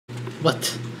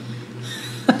What?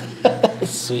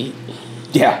 Sweet.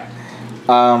 Yeah.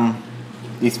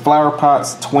 These flower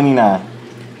pots, $29.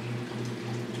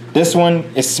 This one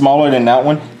is smaller than that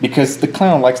one because the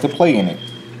clown likes to play in it.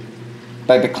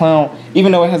 Like the clown,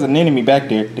 even though it has an enemy back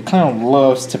there, the clown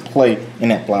loves to play in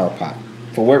that flower pot.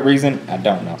 For what reason, I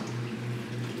don't know.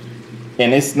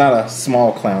 And it's not a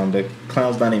small clown. The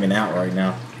clown's not even out right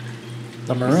now.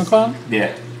 The maroon clown?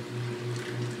 Yeah.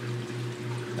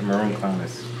 The maroon clown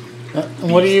is.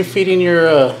 What are you feeding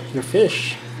your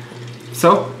fish?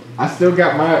 So I still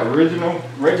got my original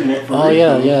regiment for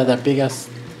Reef. Reef. Yeah, that big ass.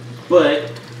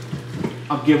 But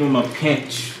I'll give him a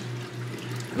pinch.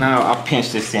 Now I'll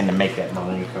pinch this in to make that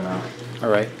maroon come out. All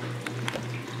right.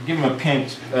 Give him a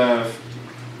pinch of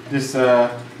this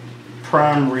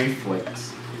prime Reef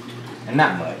flakes, and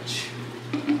not much.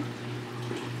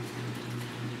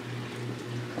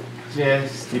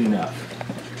 Just enough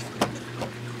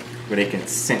where they can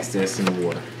sense this in the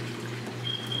water.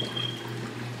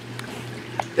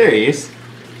 There he is.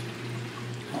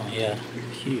 Oh yeah,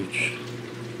 huge.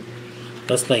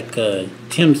 That's like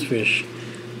Tim's fish.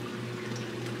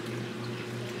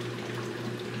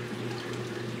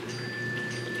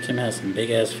 Tim has some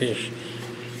big ass fish.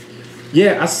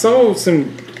 Yeah, I saw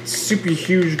some super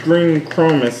huge green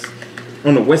chromis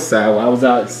on the west side while I was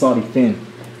out at Salty Fin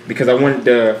because I wanted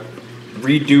to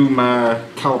redo my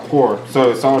calipora.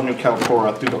 So it's all new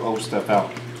calipora. I threw the old stuff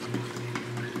out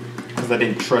because I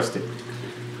didn't trust it.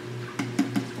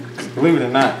 Believe it or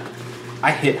not,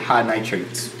 I hit high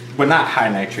nitrates. But not high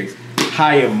nitrates,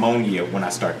 high ammonia when I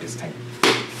start this tank.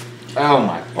 Oh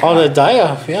my god. Oh, the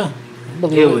die-off, yeah.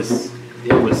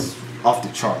 It was off the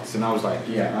charts, and I was like,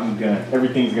 yeah,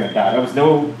 everything's gonna die. There was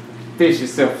no fish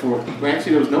except for, well,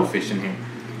 actually there was no fish in here.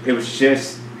 It was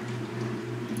just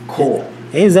coral.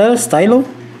 Hey, is that a stylo?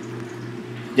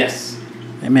 Yes.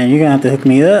 Hey man, you're gonna have to hook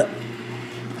me up.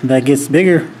 That gets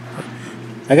bigger.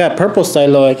 I got purple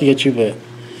stylo I could get you, but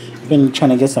I've been trying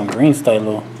to get some green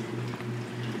stylo.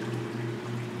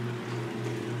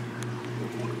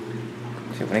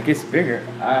 So when it gets bigger,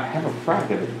 I have a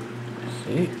frag of it.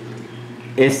 See?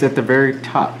 It's at the very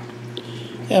top.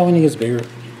 Yeah, when it gets bigger.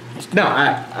 No,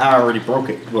 I already broke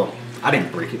it. Well, I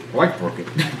didn't break it. My wife broke it.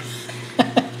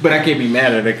 But I can't be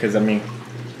mad at her because, I mean,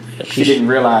 she didn't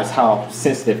realize how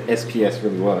sensitive SPS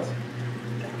really was.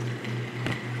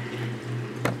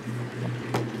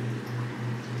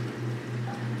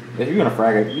 If you're gonna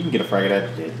frag it, you can get a frag of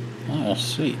that today. Oh,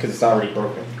 sweet. Because it's already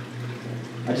broken.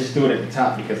 I just threw it at the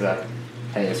top because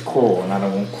hey, it's coral and I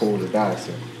don't want coral to die,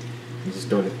 so you just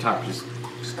throw it at the top, just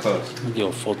close. I'll do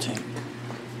a full tank.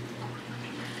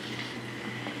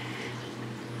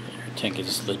 Your tank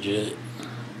is legit.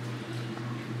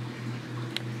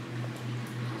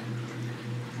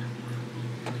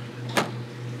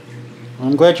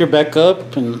 I'm glad you're back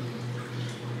up and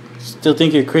still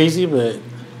think you're crazy, but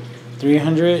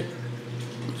 300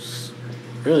 is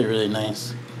really, really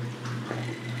nice.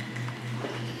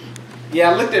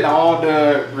 Yeah, I looked at all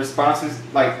the responses.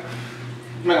 Like,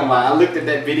 I'm not gonna lie, I looked at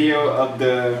that video of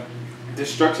the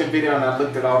destruction video and I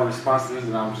looked at all the responses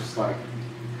and I was just like,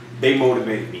 they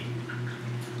motivated me.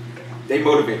 They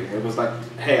motivated me. It was like,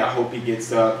 hey, I hope he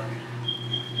gets up.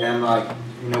 And I'm like,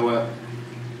 you know what?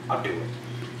 I'll do it.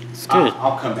 It's good.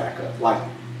 I'll come back up. Like,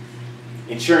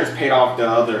 insurance paid off the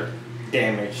other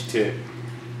damage to,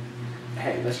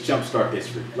 hey, let's jumpstart this.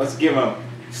 Let's give him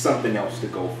something else to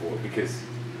go for, because,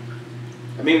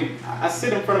 I mean, I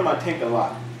sit in front of my tank a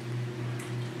lot.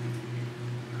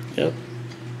 Yep.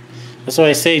 That's why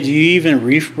I say, do you even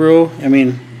reef, bro? I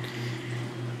mean,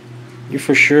 you're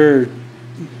for sure,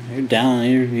 you're down,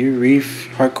 you're reef,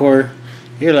 hardcore.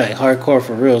 You're like hardcore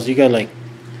for reals. You got like,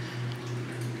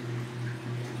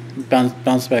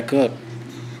 bounce back up.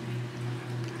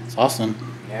 It's awesome.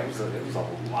 Yeah, it was a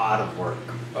lot of work.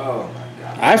 Oh my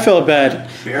god. I felt bad.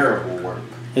 Unbearable work.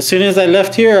 As soon as I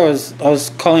left here, I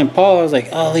was calling Paul. I was like,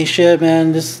 holy shit,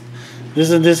 man, this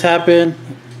happened.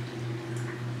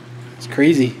 It's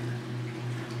crazy.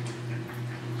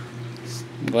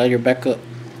 I'm glad you're back up.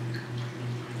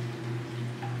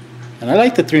 And I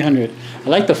like the 300. I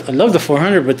love the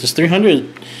 400, but this 300,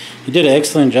 you did an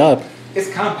excellent job.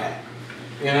 It's compact.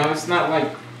 You know, it's not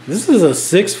like... This is a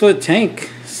 6-foot tank.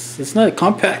 It's not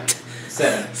compact.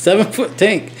 7-foot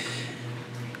tank.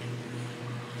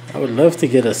 I would love to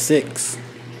get a 6.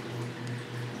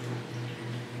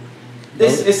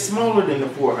 It's smaller than the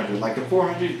 400. Like the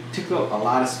 400 took up a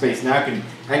lot of space. Now I can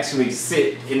actually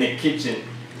sit in the kitchen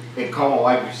and call my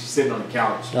wife when she's sitting on the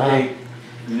couch. Hey,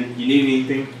 you need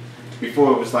anything?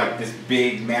 Before it was like this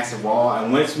big, massive wall.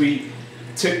 And once we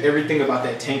took everything about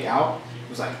that tank out, it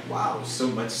was like, wow, there's so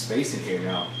much space in here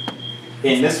now.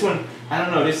 And this one, I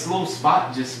don't know, this little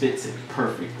spot just fits it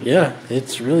perfectly. Yeah,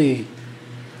 it's really,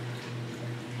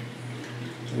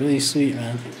 really sweet,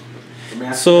 man.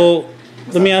 So,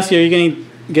 let me ask you: are you gonna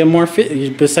get more fish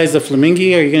besides the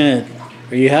flamingo?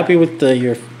 Are you happy with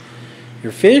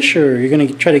your fish, or are you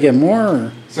gonna try to get more?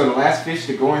 Or? So the last fish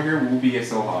to go in here will be a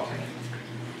sohal tank.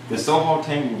 The sohal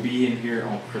tank will be in here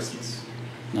on Christmas.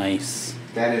 Nice.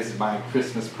 That is my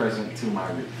Christmas present to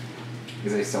my reef.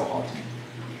 Is a sohal tank,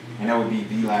 and that would be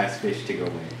the last fish to go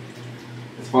in.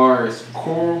 As far as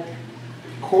coral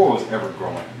is ever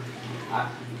growing.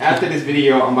 After this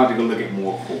video, I'm about to go look at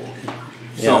more coral.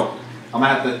 Yeah. So I'm gonna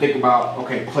have to think about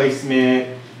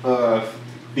placement of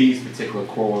these particular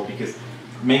coral, because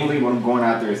mainly what I'm going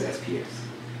out there is SPS.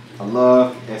 I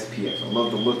love SPS. I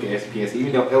love the look of SPS.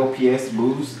 Even though LPS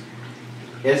moves,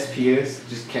 SPS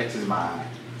just catches my eye.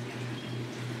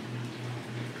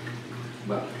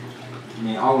 But I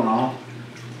mean, all in all,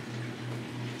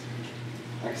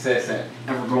 like I said, it's that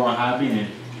ever-growing hobby, and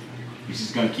it's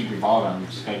just gonna keep evolving.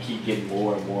 It's just gonna keep getting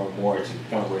more and more and more to the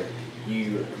point where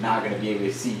you're not gonna be able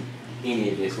to see any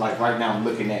of this. Like right now, I'm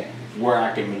looking at where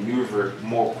I can maneuver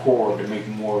more coral to make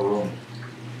more room.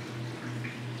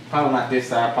 Probably not this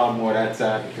side, probably more that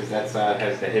side, because that side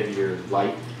has the heavier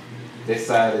light. This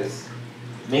side is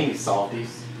mainly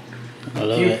softies.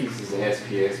 A few pieces of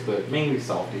SPS, but mainly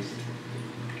softies.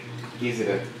 Easy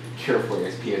to care for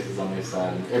SPS is on this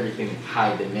side, and everything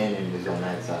high demanding is on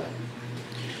that side.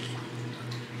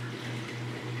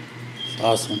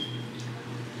 Awesome.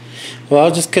 Well,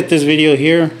 I'll just cut this video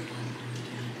here.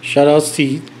 Shout outs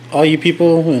to all you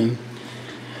people, and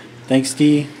thanks,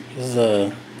 D. This is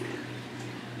a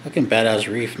fucking badass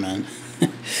reef, man.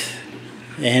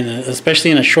 And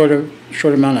especially in a short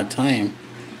amount of time.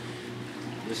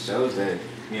 This shows that,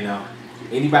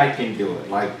 anybody can do it.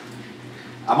 Like,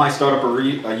 I might start up a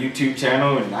YouTube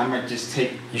channel, and I might just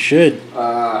take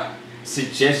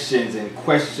suggestions and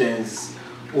questions,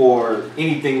 or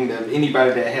anything that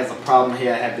anybody that has a problem.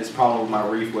 Hey, I have this problem with my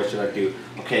reef. What should I do?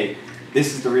 Okay,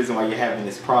 this is the reason why you're having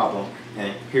this problem,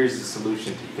 and here's the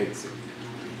solution to fix it.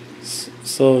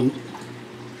 So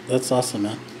that's awesome,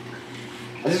 man.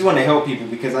 I just want to help people,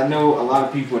 because I know a lot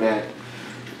of people that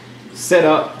set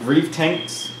up reef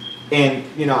tanks, and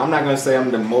I'm not going to say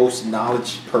I'm the most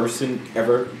knowledge person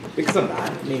ever, because I'm not.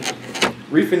 I mean,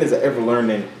 reefing is an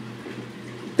ever-learning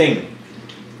thing,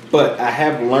 but I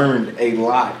have learned a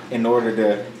lot in order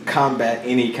to combat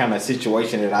any kind of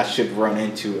situation that I should run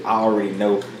into. I already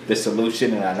know the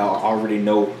solution, and I already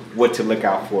know what to look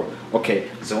out for. Okay,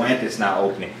 zoanthus not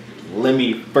opening. Let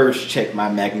me first check my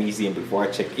magnesium before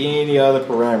I check any other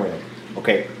parameter.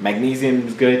 Okay, magnesium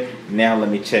is good. Now let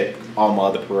me check all my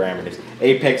other parameters.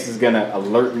 Apex is gonna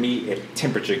alert me if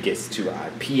temperature gets too high,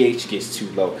 pH gets too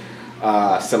low,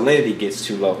 salinity gets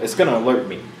too low. It's gonna alert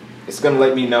me. It's gonna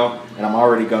let me know, and I'm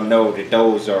already gonna know that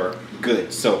those are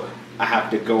good. So I have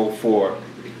to go for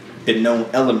the known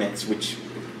elements, which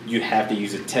you have to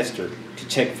use a tester to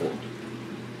check for.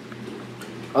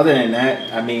 Other than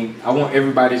that, I mean, I want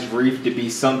everybody's reef to be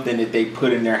something that they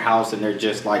put in their house and they're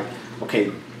just like, okay,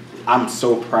 I'm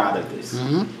so proud of this.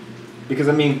 Mm-hmm. Because,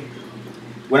 I mean,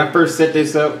 when I first set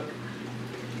this up,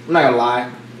 I'm not gonna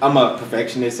lie, I'm a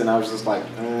perfectionist, and I was just like,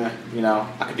 I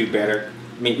could do better.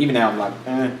 I mean, even now I'm like,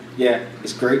 yeah,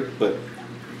 it's great, but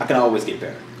I can always get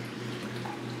better.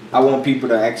 I want people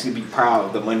to actually be proud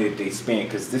of the money that they spend,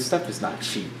 because this stuff is not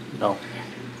cheap. No.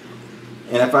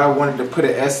 And if I wanted to put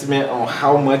an estimate on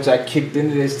how much I kicked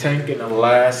into this tank in the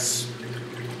last,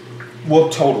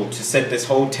 total to set this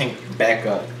whole tank back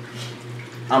up,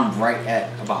 I'm right at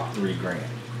about $3,000.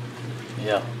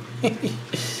 Yeah.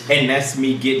 And that's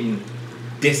me getting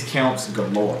discounts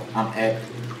galore. I'm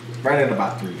right at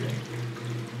about $3,000.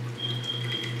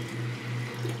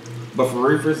 But for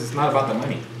reefers, it's not about the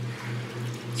money.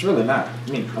 It's really not. I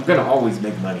mean, I'm gonna always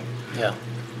make money. Yeah.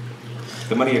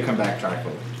 The money will come back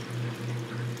trifold.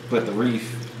 But the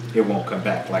reef, it won't come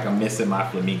back. Like, I'm missing my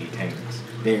flamingo tanks.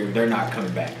 They're not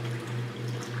coming back.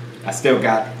 I still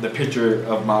got the picture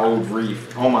of my old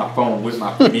reef on my phone with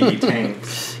my flamingo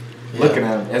tanks, looking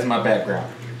at them as my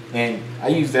background. And I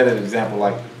use that as an example,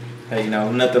 like, hey,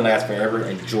 nothing lasts forever.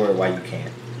 Enjoy it while you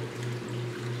can.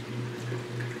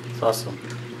 It's awesome.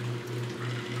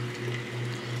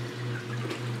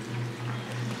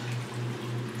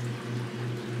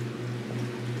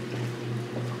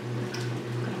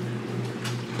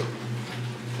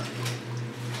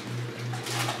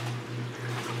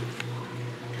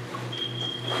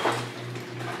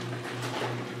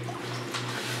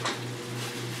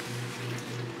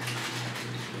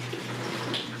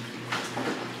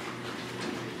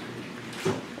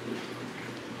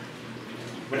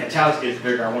 When the chalice gets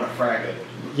bigger, I want a frag of it.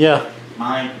 Yeah.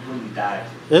 Mine completely died.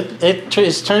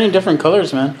 It's turning different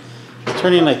colors, man. It's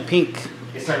turning like pink.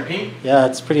 It's turning pink? Yeah,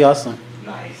 it's pretty awesome.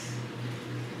 Nice.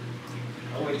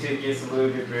 I'll wait till it gets a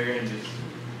little bit bigger and just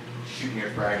shoot me a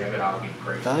frag of it. I'll be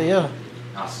crazy. Oh, yeah.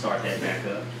 I'll start that back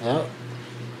up. Yeah.